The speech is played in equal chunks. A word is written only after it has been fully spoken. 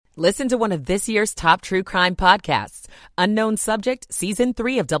Listen to one of this year's top true crime podcasts. Unknown Subject, Season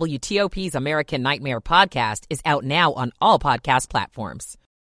 3 of WTOP's American Nightmare podcast is out now on all podcast platforms.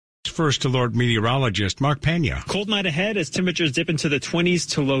 First alert meteorologist Mark Pena. Cold night ahead as temperatures dip into the 20s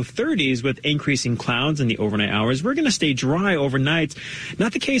to low 30s with increasing clouds in the overnight hours. We're going to stay dry overnight.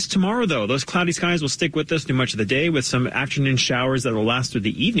 Not the case tomorrow, though. Those cloudy skies will stick with us through much of the day with some afternoon showers that will last through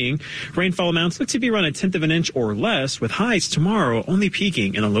the evening. Rainfall amounts look to be around 1/10 of an inch or less, with highs tomorrow only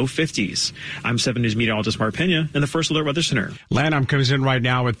peaking in the low 50s. I'm 7 News meteorologist Mark Pena in the First Alert Weather Center. Lanham comes in right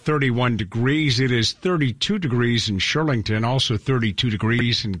now at 31 degrees. It is 32 degrees in Shirlington, also 32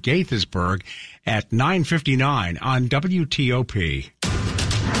 degrees in Gaithersburg at 9:59 on WTOP.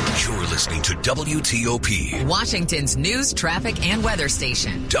 You're listening to WTOP, Washington's news, traffic, and weather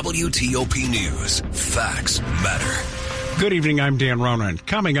station. WTOP News. Facts matter. Good evening, I'm Dan Ronan.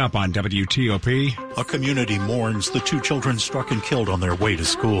 Coming up on WTOP. A community mourns the two children struck and killed on their way to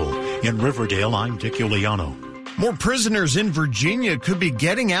school. In Riverdale, I'm Dick Iuliano. More prisoners in Virginia could be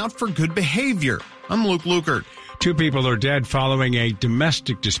getting out for good behavior. I'm Luke Lukert. 2 people are dead following a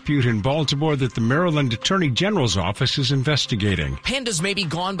domestic dispute in Baltimore that the Maryland Attorney General's office is investigating. Pandas may be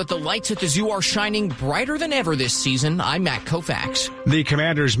gone, but the lights at the zoo are shining brighter than ever this season. I'm Matt Koufax. The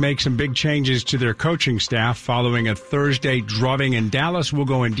Commanders make some big changes to their coaching staff following a Thursday drubbing in Dallas. We'll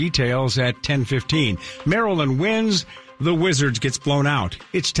go in details at 10:15. Maryland wins. The Wizards gets blown out.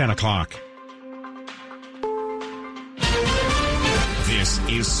 It's 10 o'clock. This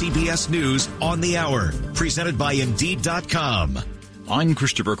is CBS News on the Hour, presented by Indeed.com. I'm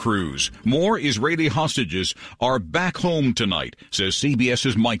Christopher Cruz. More Israeli hostages are back home tonight, says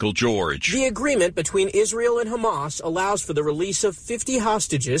CBS's Michael George. The agreement between Israel and Hamas allows for the release of 50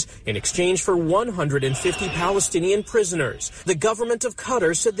 hostages in exchange for 150 Palestinian prisoners. The government of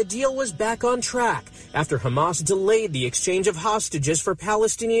Qatar said the deal was back on track after Hamas delayed the exchange of hostages for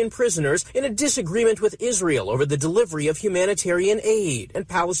Palestinian prisoners in a disagreement with Israel over the delivery of humanitarian aid and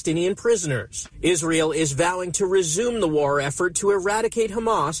Palestinian prisoners. Israel is vowing to resume the war effort to eradicate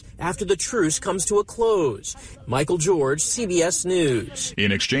Hamas after the truce comes to a close. Michael George, CBS News.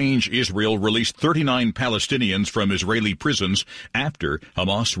 In exchange, Israel released 39 Palestinians from Israeli prisons after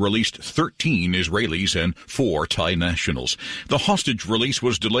Hamas released 13 Israelis and 4 Thai nationals. The hostage release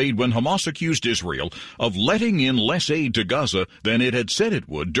was delayed when Hamas accused Israel of letting in less aid to Gaza than it had said it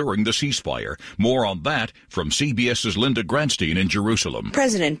would during the ceasefire. More on that from CBS's Linda Gradstein in Jerusalem.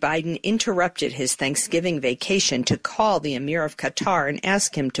 President Biden interrupted his Thanksgiving vacation to call the Emir of Qatar and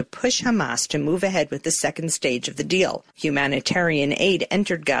ask him to push Hamas to move ahead with the second stage of the deal. Humanitarian aid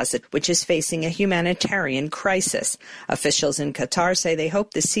entered Gaza, which is facing a humanitarian crisis. Officials in Qatar say they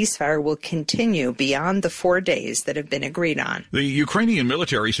hope the ceasefire will continue beyond the 4 days that have been agreed on. The Ukrainian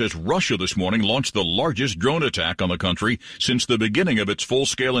military says Russia this morning launched the largest drone attack on the country since the beginning of its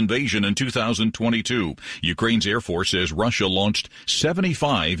full-scale invasion in 2022. Ukraine's Air Force says Russia launched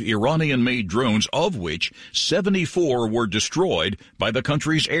 75 Iranian-made drones, of which 74 were destroyed by the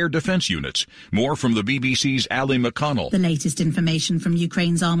country's air defense units. More from the BBC's Ali McConnell. The latest information from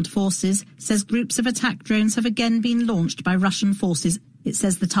Ukraine's armed forces says groups of attack drones have again been launched by Russian forces. It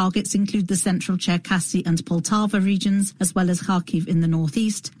says the targets include the central Cherkasy and Poltava regions, as well as Kharkiv in the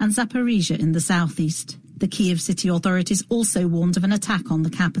northeast and Zaporizhia in the southeast. The Kiev city authorities also warned of an attack on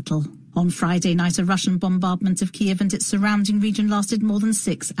the capital. On Friday night, a Russian bombardment of Kiev and its surrounding region lasted more than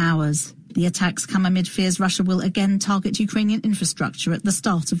 6 hours. The attacks come amid fears Russia will again target Ukrainian infrastructure at the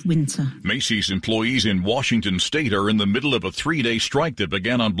start of winter. Macy's employees in Washington state are in the middle of a 3-day strike that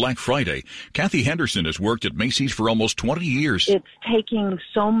began on Black Friday. Kathy Henderson has worked at Macy's for almost 20 years. It's taking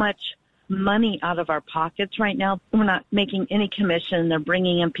so much money out of our pockets right now. We're not making any commission. They're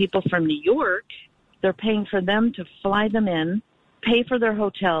bringing in people from New York. They're paying for them to fly them in, pay for their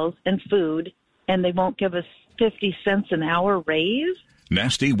hotels and food, and they won't give us 50 cents an hour raise.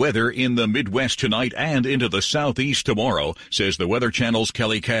 Nasty weather in the Midwest tonight and into the Southeast tomorrow, says the Weather Channel's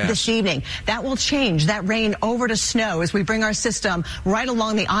Kelly Cass. This evening, that will change that rain over to snow as we bring our system right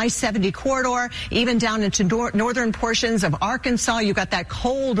along the I-70 corridor, even down into northern portions of Arkansas. You've got that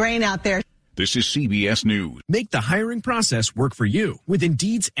cold rain out there. This is CBS News. Make the hiring process work for you. With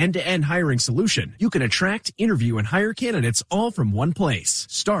Indeed's end-to-end hiring solution, you can attract, interview, and hire candidates all from one place.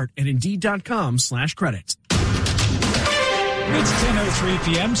 Start at Indeed.com/credits. It's 10:03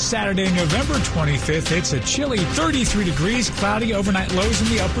 p.m. Saturday, November 25th. It's a chilly 33 degrees, cloudy overnight lows in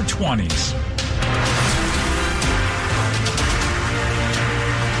the upper 20s.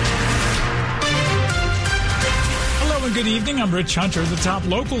 Hello and good evening. I'm Rich Hunter. The top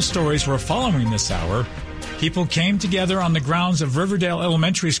local stories we're following this hour. People came together on the grounds of Riverdale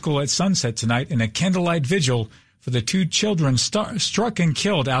Elementary School at sunset tonight in a candlelight vigil for the two children struck and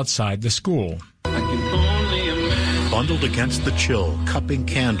killed outside the school. Bundled against the chill, cupping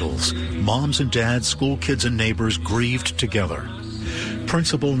candles, moms and dads, school kids and neighbors grieved together.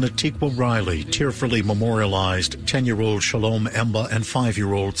 Principal Natikwa Riley tearfully memorialized 10-year-old Shalom Emba and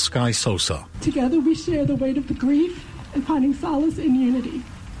 5-year-old Sky Sosa. Together we share the weight of the grief and finding solace in unity.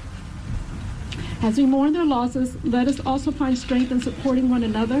 As we mourn their losses, let us also find strength in supporting one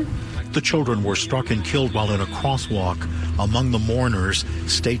another. The children were struck and killed while in a crosswalk. Among the mourners,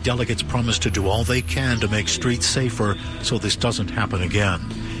 state delegates promised to do all they can to make streets safer so this doesn't happen again.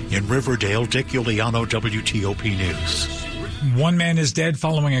 In Riverdale, Dick Iuliano, WTOP News. One man is dead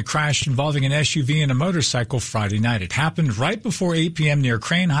following a crash involving an SUV and a motorcycle Friday night. It happened right before 8 p.m. near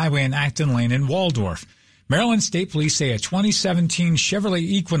Crane Highway and Acton Lane in Waldorf. Maryland State Police say a 2017 Chevrolet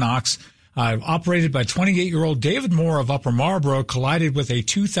Equinox operated by 28-year-old David Moore of Upper Marlboro collided with a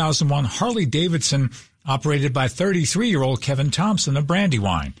 2001 Harley-Davidson operated by 33-year-old Kevin Thompson of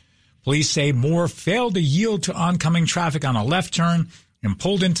Brandywine. Police say Moore failed to yield to oncoming traffic on a left turn and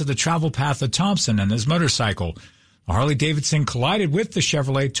pulled into the travel path of Thompson and his motorcycle. The Harley-Davidson collided with the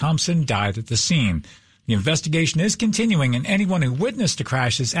Chevrolet. Thompson died at the scene. The investigation is continuing, and anyone who witnessed the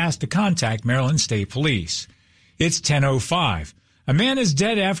crash is asked to contact Maryland State Police. It's 10:05. A man is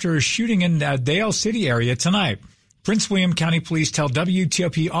dead after a shooting in the Dale City area tonight. Prince William County Police tell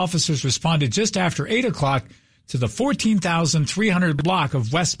WTOP officers responded just after 8 o'clock to the 14,300 block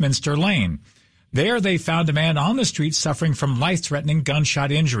of Westminster Lane. There, they found a man on the street suffering from life-threatening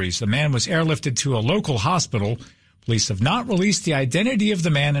gunshot injuries. The man was airlifted to a local hospital. Police have not released the identity of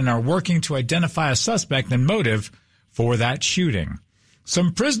the man and are working to identify a suspect and motive for that shooting.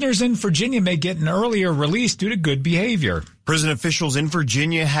 Some prisoners in Virginia may get an earlier release due to good behavior. Prison officials in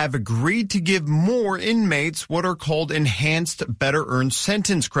Virginia have agreed to give more inmates what are called enhanced better earned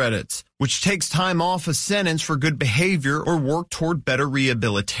sentence credits, which takes time off a sentence for good behavior or work toward better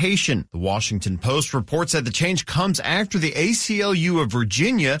rehabilitation. The Washington Post reports that the change comes after the ACLU of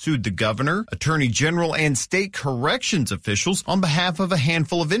Virginia sued the governor, attorney general, and state corrections officials on behalf of a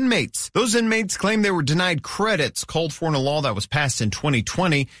handful of inmates. Those inmates claim they were denied credits called for in a law that was passed in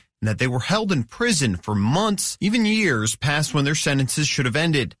 2020, and that they were held in prison for months, even years past when their sentences should have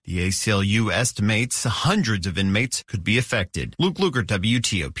ended. The ACLU estimates hundreds of inmates could be affected. Luke Luker,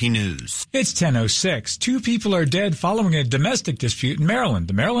 WTOP News. It's 10:06. 2 people are dead following a domestic dispute in Maryland.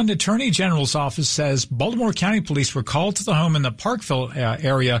 The Maryland Attorney General's office says Baltimore County Police were called to the home in the Parkville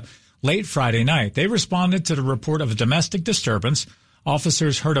area late Friday night. They responded to the report of a domestic disturbance.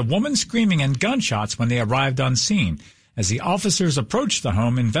 Officers heard a woman screaming and gunshots when they arrived on scene. As the officers approached the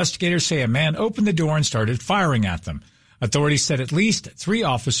home, investigators say a man opened the door and started firing at them. Authorities said at least 3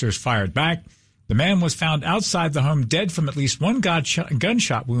 officers fired back. The man was found outside the home dead from at least one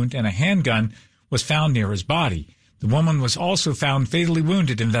gunshot wound, and a handgun was found near his body. The woman was also found fatally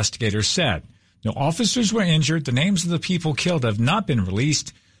wounded, investigators said. No officers were injured. The names of the people killed have not been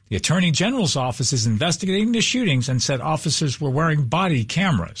released. The Attorney General's office is investigating the shootings and said officers were wearing body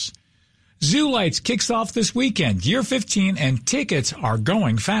cameras. Zoo Lights kicks off this weekend, year 15, and tickets are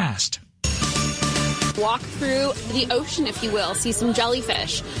going fast. Walk through the ocean, if you will, see some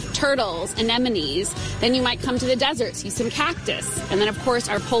jellyfish, turtles, anemones. Then you might come to the desert, see some cactus. And then, of course,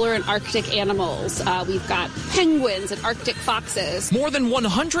 our polar and Arctic animals. We've got penguins and Arctic foxes. More than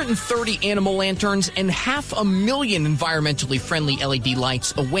 130 animal lanterns and 500,000 environmentally friendly LED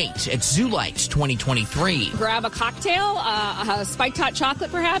lights await at Zoo Lights 2023. Grab a cocktail, a spiked hot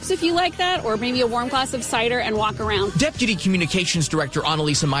chocolate perhaps, if you like that, or maybe a warm glass of cider and walk around. Deputy Communications Director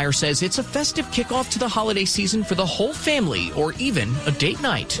Annalisa Meyer says it's a festive kickoff to the holiday season for the whole family, or even a date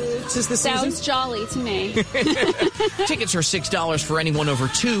night. Sounds jolly to me. Tickets are $6 for anyone over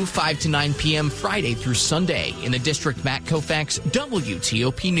 2, 5 to 9 p.m. Friday through Sunday. In the district, Matt Koufax,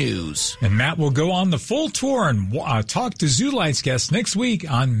 WTOP News. And Matt will go on the full tour and talk to Zoo Lights guests next week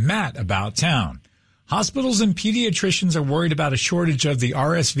on Matt About Town. Hospitals and pediatricians are worried about a shortage of the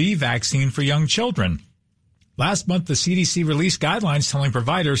RSV vaccine for young children. Last month, the CDC released guidelines telling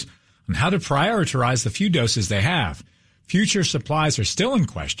providers on how to prioritize the few doses they have. Future supplies are still in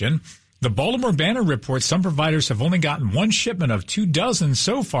question. The Baltimore Banner reports some providers have only gotten 1 shipment of 24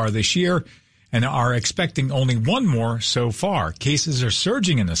 so far this year and are expecting only 1 more so far. Cases are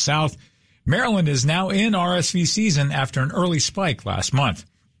surging in the South. Maryland is now in RSV season after an early spike last month.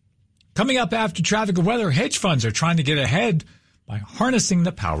 Coming up after traffic and weather, hedge funds are trying to get ahead by harnessing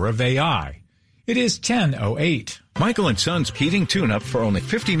the power of AI. It is 10:08. Michael & Son's heating tune-up for only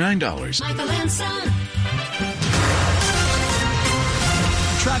 $59. Michael & Son.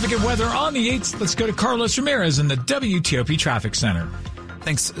 Traffic and weather on the 8th. Let's go to Carlos Ramirez in the WTOP Traffic Center.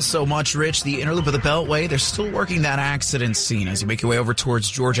 Thanks so much, Rich. The inner loop of the Beltway, they're still working that accident scene. As you make your way over towards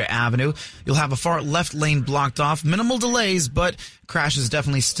Georgia Avenue, you'll have a far left lane blocked off. Minimal delays, but crash is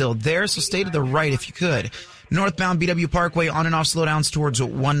definitely still there, so stay to the right if you could. Northbound BW Parkway on and off slowdowns towards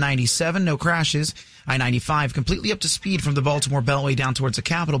 197, no crashes. I-95 completely up to speed from the Baltimore Beltway down towards the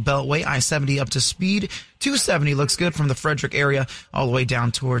Capitol Beltway. I-70 up to speed. 270 looks good from the Frederick area all the way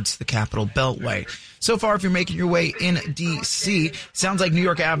down towards the Capitol Beltway. So far, if you're making your way in D.C., sounds like New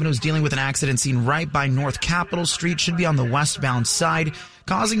York Avenue is dealing with an accident scene right by North Capitol Street. Should be on the westbound side,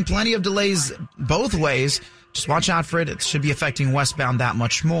 causing plenty of delays both ways. Just watch out for it. It should be affecting westbound that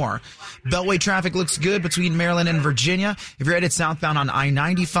much more. Beltway traffic looks good between Maryland and Virginia. If you're headed southbound on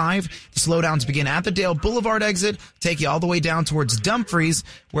I-95, the slowdowns begin at the Dale Boulevard exit, take you all the way down towards Dumfries,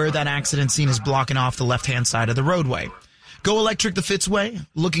 where that accident scene is blocking off the left-hand side of the roadway. Go electric the Fitzway.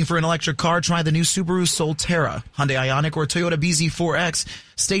 Looking for an electric car? Try the new Subaru Solterra, Hyundai Ioniq, or Toyota BZ4X.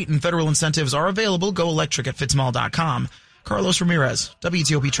 State and federal incentives are available. Go electric at fitzmall.com. Carlos Ramirez,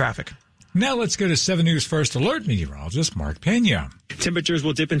 WTOP Traffic. Now let's go to 7 News First Alert meteorologist Mark Pena. Temperatures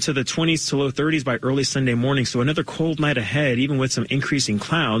will dip into the 20s to low 30s by early Sunday morning, so another cold night ahead, even with some increasing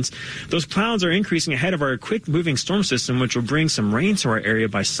clouds. Those clouds are increasing ahead of our quick-moving storm system, which will bring some rain to our area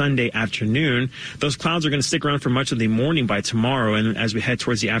by Sunday afternoon. Those clouds are going to stick around for much of the morning by tomorrow, and as we head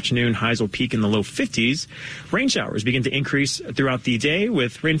towards the afternoon, highs will peak in the low 50s. Rain showers begin to increase throughout the day,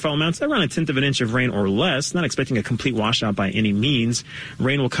 with rainfall amounts around 1/10 of an inch of rain or less. Not expecting a complete washout by any means.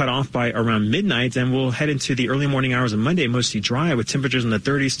 Rain will cut off by around midnight, and we'll head into the early morning hours of Monday mostly dry, with temperatures in the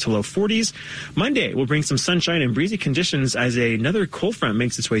 30s to low 40s. Monday will bring some sunshine and breezy conditions as another cold front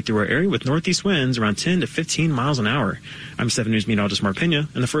makes its way through our area with northeast winds around 10 to 15 miles an hour. I'm 7 News meteorologist Mark Pena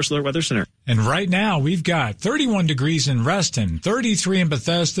in the First Alert Weather Center. And right now we've got 31 degrees in Reston, 33 in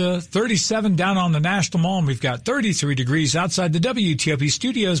Bethesda, 37 down on the National Mall, and we've got 33 degrees outside the WTOP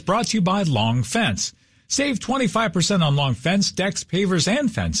studios, brought to you by Long Fence. Save 25% on Long Fence, decks, pavers,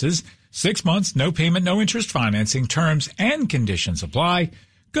 and fences. 6 months, no payment, no interest financing. Terms and conditions apply.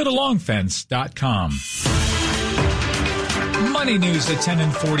 Go to longfence.com. Money news at 10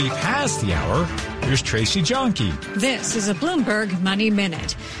 and 40 past the hour. Here's Tracy Jonke. This is a Bloomberg Money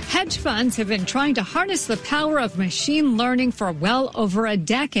Minute. Hedge funds have been trying to harness the power of machine learning for well over a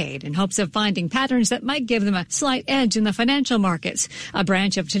decade in hopes of finding patterns that might give them a slight edge in the financial markets. A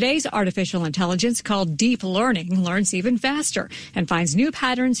branch of today's artificial intelligence called deep learning learns even faster and finds new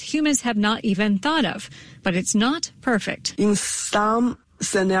patterns humans have not even thought of. But it's not perfect. In some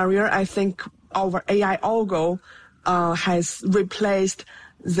scenario, I think our AI algo has replaced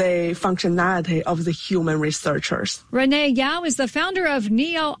the functionality of the human researchers. Renee Yao is the founder of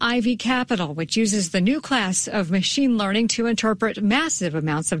Neo Ivy Capital, which uses the new class of machine learning to interpret massive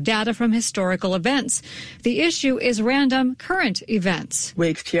amounts of data from historical events. The issue is random current events. We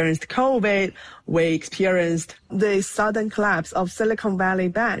experienced COVID. We experienced the sudden collapse of Silicon Valley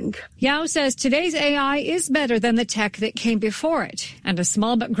Bank. Yao says today's AI is better than the tech that came before it, and a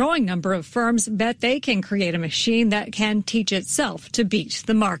small but growing number of firms bet they can create a machine that can teach itself to beat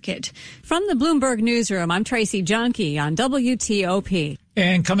the market. From the Bloomberg Newsroom, I'm Tracy Jonke on WTOP.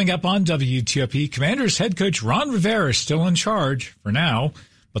 And coming up on WTOP, Commanders head coach Ron Rivera is still in charge for now,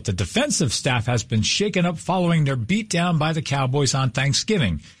 but the defensive staff has been shaken up following their beatdown by the Cowboys on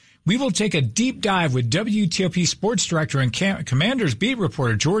Thanksgiving. We will take a deep dive with WTOP sports director and Commanders beat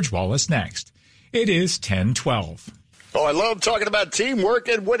reporter George Wallace next. It is 10:12. Oh, I love talking about teamwork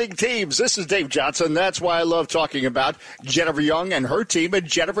and winning teams. This is Dave Johnson. That's why I love talking about Jennifer Young and her team at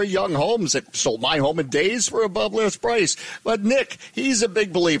Jennifer Young Homes that sold my home in days for above list price. But Nick, he's a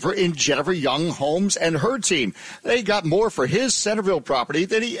big believer in Jennifer Young Homes and her team. They got more for his Centerville property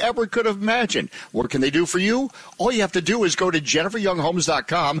than he ever could have imagined. What can they do for you? All you have to do is go to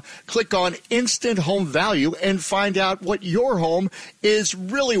JenniferYoungHomes.com, click on Instant Home Value, and find out what your home is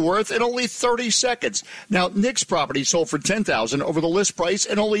really worth in only 30 seconds. Now, Nick's property sold for $10,000 over the list price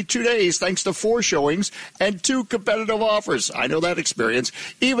in only 2 days, thanks to 4 showings and 2 competitive offers. I know that experience.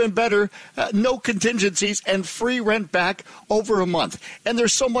 Even better, no contingencies and free rent back over a month. And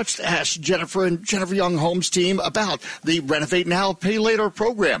there's so much to ask Jennifer and Jennifer Young Homes team about the Renovate Now, Pay Later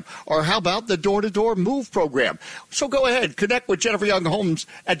program, or how about the door-to-door move program. So go ahead, connect with Jennifer Young Homes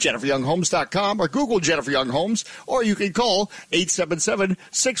at JenniferYoungHomes.com or Google Jennifer Young Homes, or you can call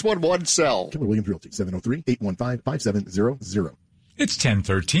 877-611-SELL. Keller Williams Realty, 703-815-5700. It's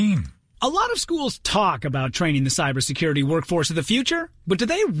 10:13. A lot of schools talk about training the cybersecurity workforce of the future, but do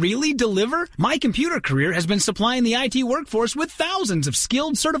they really deliver? My Computer Career has been supplying the IT workforce with thousands of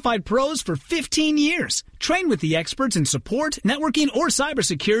skilled, certified pros for 15 years. Train with the experts in support, networking, or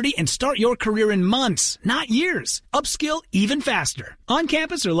cybersecurity and start your career in months, not years. Upskill even faster. On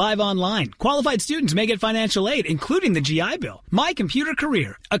campus or live online, qualified students may get financial aid, including the GI Bill. My Computer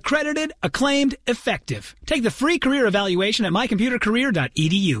Career. Accredited, acclaimed, effective. Take the free career evaluation at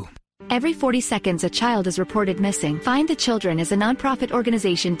mycomputercareer.edu. Every 40 seconds, a child is reported missing. Find the Children is a nonprofit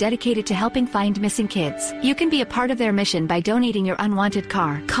organization dedicated to helping find missing kids. You can be a part of their mission by donating your unwanted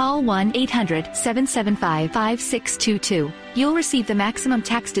car. Call 1-800-775-5622. You'll receive the maximum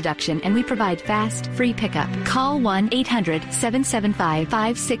tax deduction, and we provide fast, free pickup. Call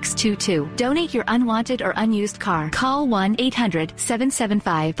 1-800-775-5622. Donate your unwanted or unused car. Call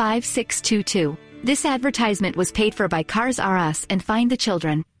 1-800-775-5622. This advertisement was paid for by Cars R Us and Find the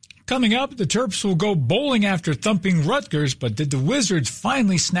Children. Coming up, the Terps will go bowling after thumping Rutgers, but did the Wizards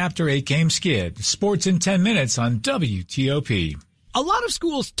finally snap their 8-game skid? Sports in 10 minutes on WTOP. A lot of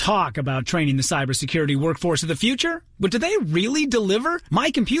schools talk about training the cybersecurity workforce of the future, but do they really deliver?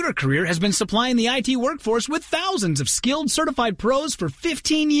 My Computer Career has been supplying the IT workforce with thousands of skilled, certified pros for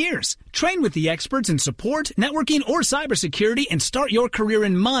 15 years. Train with the experts in support, networking, or cybersecurity and start your career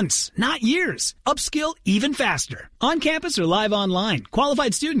in months, not years. Upskill even faster. On campus or live online,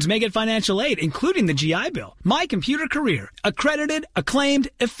 qualified students may get financial aid, including the GI Bill. My Computer Career. Accredited, acclaimed,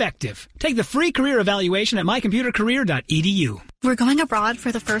 effective. Take the free career evaluation at mycomputercareer.edu. We're going abroad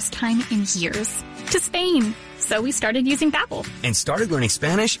for the first time in years. To Spain. So we started using Babbel. And started learning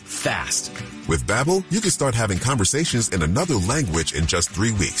Spanish fast. With Babbel, you can start having conversations in another language in just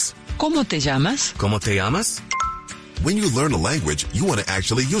 3 weeks. ¿Cómo te llamas? ¿Cómo te llamas? When you learn a language, you want to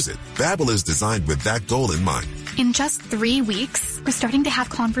actually use it. Babbel is designed with that goal in mind. In just 3 weeks, we're starting to have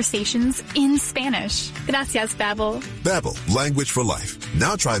conversations in Spanish. Gracias, Babbel. Babbel, language for life.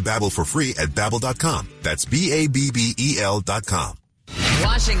 Now try Babbel for free at Babbel.com. That's Babbel.com.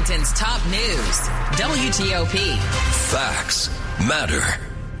 Washington's top news. WTOP. Facts matter.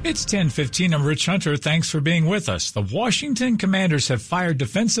 It's 10:15. I'm Rich Hunter. Thanks for being with us. The Washington Commanders have fired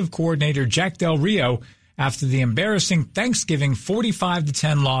defensive coordinator Jack Del Rio after the embarrassing Thanksgiving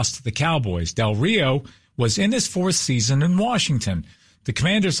 45-10 loss to the Cowboys. Del Rio was in his 4th season in Washington. The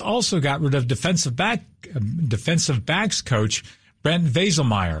Commanders also got rid of defensive backs coach Brent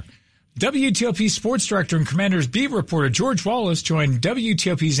Veselmeyer. WTOP sports director and Commanders beat reporter George Wallace joined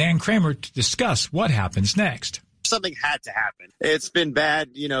WTOP's Ann Kramer to discuss what happens next. Something had to happen. It's been bad.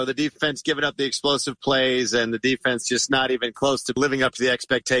 You know, the defense giving up the explosive plays and the defense just not even close to living up to the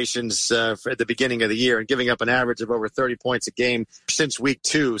expectations at the beginning of the year and giving up an average of over 30 points a game since week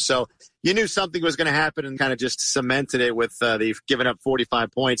 2. So you knew something was going to happen and kind of just cemented it with the giving up 45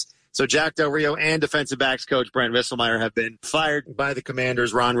 points. So Jack Del Rio and defensive backs coach Brent Veselmeyer have been fired by the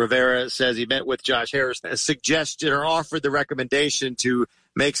Commanders. Ron Rivera says he met with Josh Harris, suggested or offered the recommendation to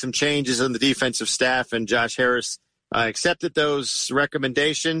make some changes in the defensive staff, and Josh Harris accepted those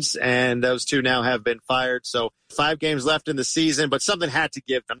recommendations, and those two now have been fired. So 5 games left in the season, but something had to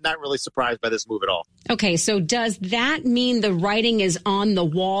give. I'm not really surprised by this move at all. Okay, so does that mean the writing is on the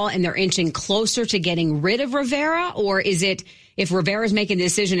wall and they're inching closer to getting rid of Rivera? Or is it if Rivera's making the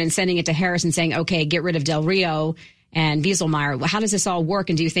decision and sending it to Harris and saying, okay, get rid of Del Rio and Veselmeyer, how does this all work,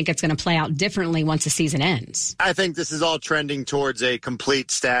 and do you think it's going to play out differently once the season ends? I think this is all trending towards a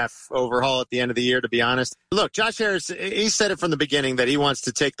complete staff overhaul at the end of the year, to be honest. Look, Josh Harris, he said it from the beginning that he wants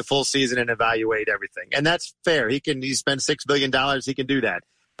to take the full season and evaluate everything, and that's fair. He spent $6 billion. He can do that.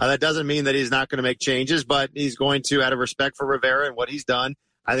 That doesn't mean that he's not going to make changes, but he's going to, out of respect for Rivera and what he's done,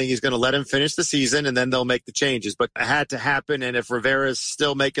 I think he's going to let him finish the season, and then they'll make the changes. But it had to happen, and if Rivera's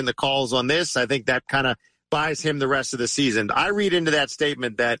still making the calls on this, I think that kind of buys him the rest of the season. I read into that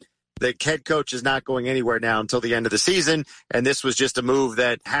statement that the head coach is not going anywhere now until the end of the season, and this was just a move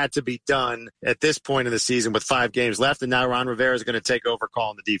that had to be done at this point in the season with 5 games left, and now Ron Rivera is going to take over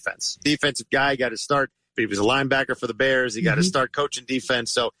calling the defense. Defensive guy got to start. He was a linebacker for the Bears. He got to start coaching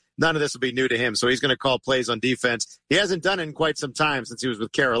defense, so none of this will be new to him. So he's going to call plays on defense. He hasn't done it in quite some time since he was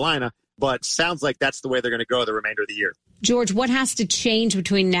with Carolina, but sounds like that's the way they're going to go the remainder of the year. George, what has to change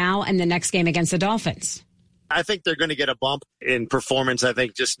between now and the next game against the Dolphins? I think they're going to get a bump in performance, I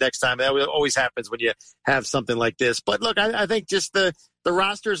think, just next time. That always happens when you have something like this. But, look, I think just the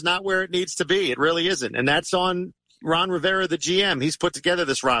roster is not where it needs to be. It really isn't. And that's on Ron Rivera, the GM. He's put together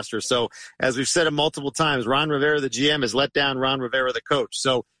this roster. So, as we've said it multiple times, Ron Rivera, the GM, has let down Ron Rivera, the coach.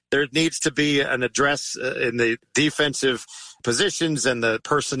 So, there needs to be an address in the defensive positions and the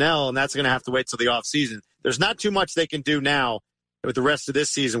personnel, and that's going to have to wait till the offseason. There's not too much they can do now with the rest of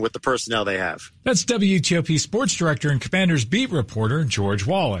this season with the personnel they have. That's WTOP Sports Director and Commanders beat reporter George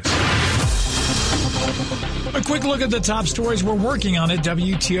Wallace. A quick look at the top stories we're working on at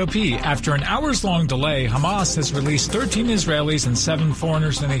WTOP. After an hours-long delay, Hamas has released 13 Israelis and 7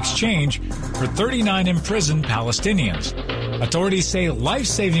 foreigners in exchange for 39 imprisoned Palestinians. Authorities say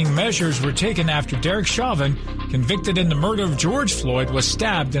life-saving measures were taken after Derek Chauvin, convicted in the murder of George Floyd, was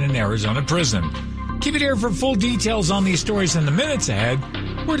stabbed in an Arizona prison. Keep it here for full details on these stories in the minutes ahead,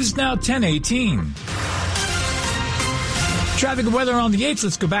 where it is now 10:18. Traffic and weather on the 8th.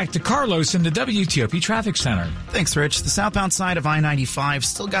 Let's go back to Carlos in the WTOP Traffic Center. Thanks, Rich. The southbound side of I-95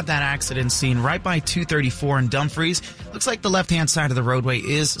 still got that accident scene right by 234 in Dumfries. Looks like the left-hand side of the roadway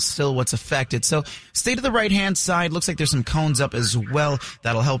is still what's affected. So stay to the right-hand side. Looks like there's some cones up as well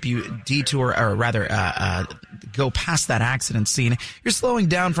that'll help you detour, or rather go past that accident scene. You're slowing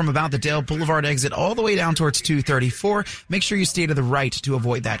down from about the Dale Boulevard exit all the way down towards 234. Make sure you stay to the right to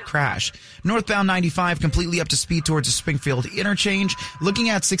avoid that crash. Northbound 95 completely up to speed towards the Springfield interchange. Looking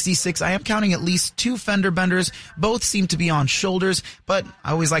at 66, I am counting at least 2 fender benders. Both seem to be on shoulders, but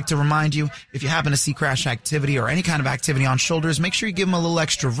I always like to remind you, if you happen to see crash activity or any kind of activity on shoulders, make sure you give them a little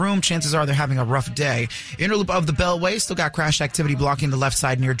extra room. Chances are they're having a rough day. Inner loop of the Beltway still got crash activity blocking the left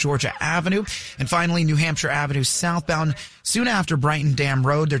side near Georgia Avenue. And finally, New Hampshire Avenue southbound soon after Brighton Dam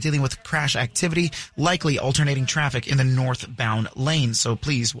Road. They're dealing with crash activity, likely alternating traffic in the northbound lane. So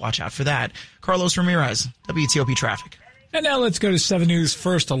please watch out for that. Carlos Ramirez, WTOP Traffic. And now let's go to 7 News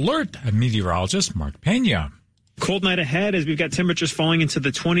First Alert meteorologist Mark Pena. Cold night ahead as we've got temperatures falling into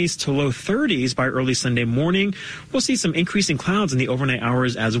the 20s to low 30s by early Sunday morning. We'll see some increasing clouds in the overnight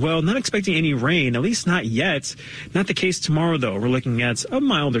hours as well. Not expecting any rain, at least not yet. Not the case tomorrow, though. We're looking at a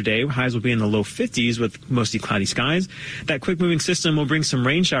milder day. Highs will be in the low 50s with mostly cloudy skies. That quick-moving system will bring some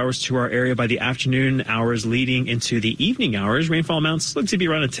rain showers to our area by the afternoon hours leading into the evening hours. Rainfall amounts look to be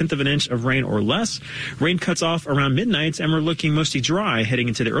around 1/10 of an inch of rain or less. Rain cuts off around midnight, and we're looking mostly dry heading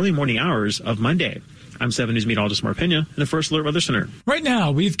into the early morning hours of Monday. I'm 7 News meteorologist Mark Pena in the First Alert Weather Center. Right now,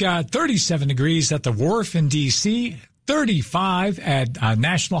 we've got 37 degrees at the Wharf in D.C., 35 at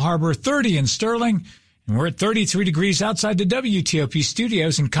National Harbor, 30 in Sterling, and we're at 33 degrees outside the WTOP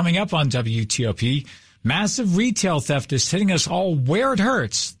studios. And coming up on WTOP, massive retail theft is hitting us all where it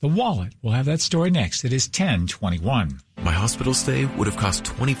hurts, the wallet. We'll have that story next. It is 10:21. My hospital stay would have cost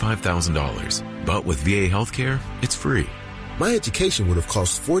 $25,000, but with VA healthcare, it's free. My education would have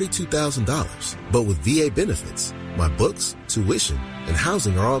cost $42,000, but with VA benefits, my books, tuition, and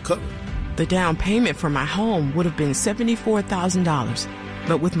housing are all covered. The down payment for my home would have been $74,000,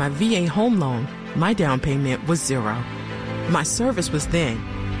 but with my VA home loan, my down payment was $0. My service was then.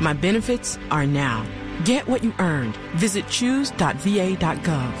 My benefits are now. Get what you earned. Visit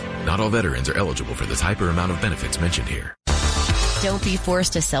choose.va.gov. Not all veterans are eligible for the type or amount of benefits mentioned here. Don't be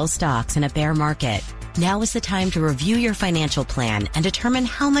forced to sell stocks in a bear market. Now is the time to review your financial plan and determine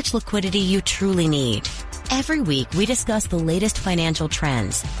how much liquidity you truly need. Every week, we discuss the latest financial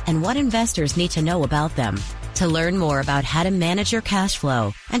trends and what investors need to know about them. To learn more about how to manage your cash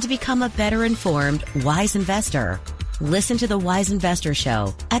flow and to become a better informed, wise investor, listen to The Wise Investor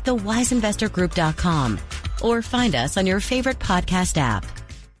Show at thewiseinvestorgroup.com or find us on your favorite podcast app.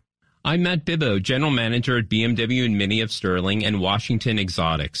 I'm Matt Bibbo, General Manager at BMW and Mini of Sterling and Washington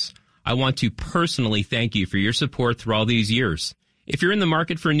Exotics. I want to personally thank you for your support through all these years. If you're in the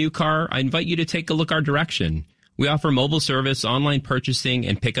market for a new car, I invite you to take a look our direction. We offer mobile service, online purchasing,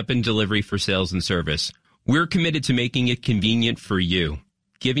 and pickup and delivery for sales and service. We're committed to making it convenient for you,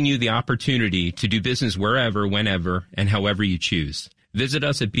 giving you the opportunity to do business wherever, whenever, and however you choose. Visit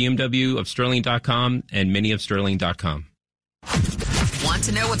us at bmwofsterling.com and miniofsterling.com. Want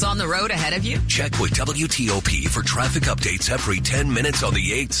to know what's on the road ahead of you? Check with WTOP for traffic updates every 10 minutes on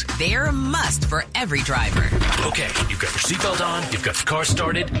the 8s. They're a must for every driver. Okay, you've got your seatbelt on, you've got the car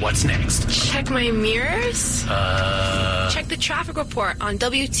started. What's next? Check my mirrors. Check the traffic report on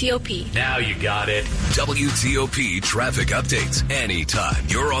WTOP. Now you got it. WTOP traffic updates anytime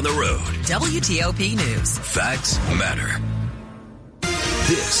you're on the road. WTOP News. Facts matter.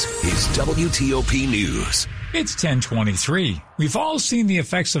 This is WTOP News. It's 10:23. We've all seen the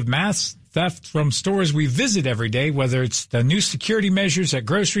effects of mass theft from stores we visit every day, whether it's the new security measures at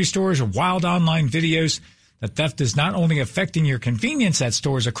grocery stores or wild online videos. The theft is not only affecting your convenience at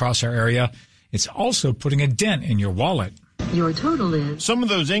stores across our area, it's also putting a dent in your wallet. Your total is... Some of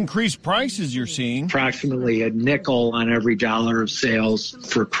those increased prices you're seeing. Approximately a nickel on every dollar of sales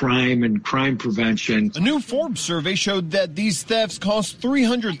for crime and crime prevention. A new Forbes survey showed that these thefts cost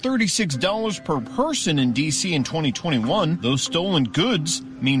 $336 per person in D.C. in 2021. Those stolen goods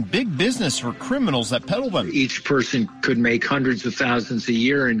mean big business for criminals that peddle them. Each person could make hundreds of thousands a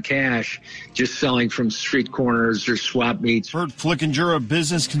year in cash just selling from street corners or swap meets. Bert Flickinger, a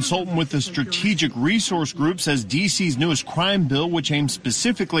business consultant with the Strategic Resource Group, says D.C.'s newest crime bill, which aims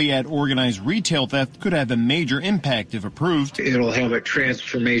specifically at organized retail theft, could have a major impact if approved. It'll have a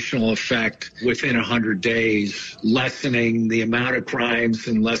transformational effect within 100 days, lessening the amount of crimes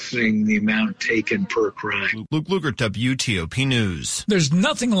and lessening the amount taken per crime. Luke Luger, WTOP News. There's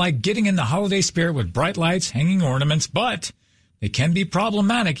nothing like getting in the holiday spirit with bright lights, hanging ornaments, but they can be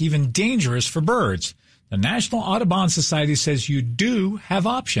problematic, even dangerous for birds. The National Audubon Society says you do have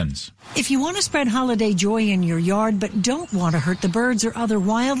options. If you want to spread holiday joy in your yard but don't want to hurt the birds or other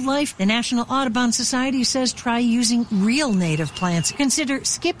wildlife, the National Audubon Society says try using real native plants. Consider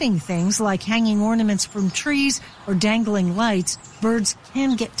skipping things like hanging ornaments from trees or dangling lights. Birds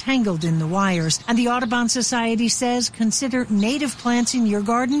can get tangled in the wires. And the Audubon Society says consider native plants in your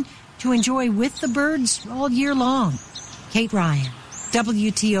garden to enjoy with the birds all year long. Kate Ryan,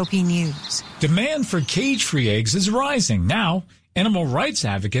 WTOP News. Demand for cage-free eggs is rising. Now, animal rights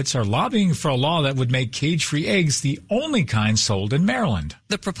advocates are lobbying for a law that would make cage-free eggs the only kind sold in Maryland.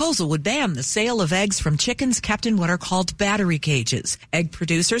 The proposal would ban the sale of eggs from chickens kept in what are called battery cages. Egg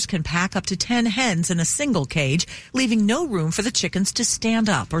producers can pack up to 10 hens in a single cage, leaving no room for the chickens to stand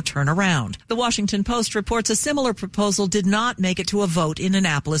up or turn around. The Washington Post reports a similar proposal did not make it to a vote in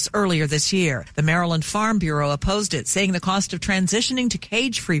Annapolis earlier this year. The Maryland Farm Bureau opposed it, saying the cost of transitioning to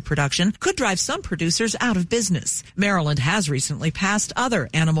cage-free production could drive some producers out of business. Maryland has recently passed other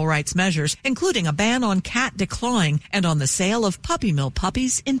animal rights measures, including a ban on cat declawing and on the sale of puppy mill puppies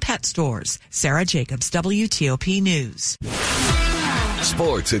in pet stores. Sarah Jacobs, WTOP News.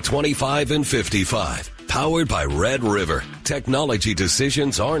 Sports at 25 and 55. Powered by Red River. Technology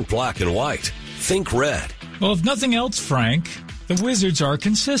decisions aren't black and white. Think red. Well, if nothing else, Frank, the Wizards are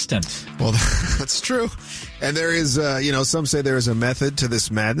consistent. Well, that's true. And there is, some say there is a method to this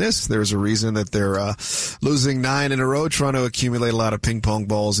madness. There's a reason that they're losing 9 in a row, trying to accumulate a lot of ping pong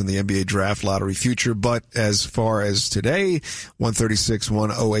balls in the NBA draft lottery future. But as far as today,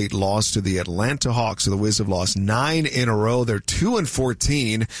 136-108 loss to the Atlanta Hawks. So the Wiz have lost 9 in a row. They're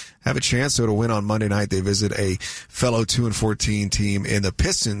 2-14. Have a chance, though, to win on Monday night. They visit a fellow 2-14 team in the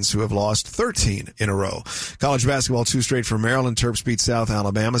Pistons, who have lost 13 in a row. College basketball, 2 straight for Maryland. Terps beat South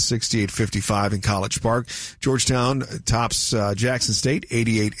Alabama 68-55 in College Park. Georgetown tops Jackson State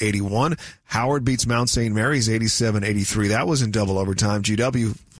 88-81. Howard beats Mount St. Mary's 87-83. That was in double overtime. GW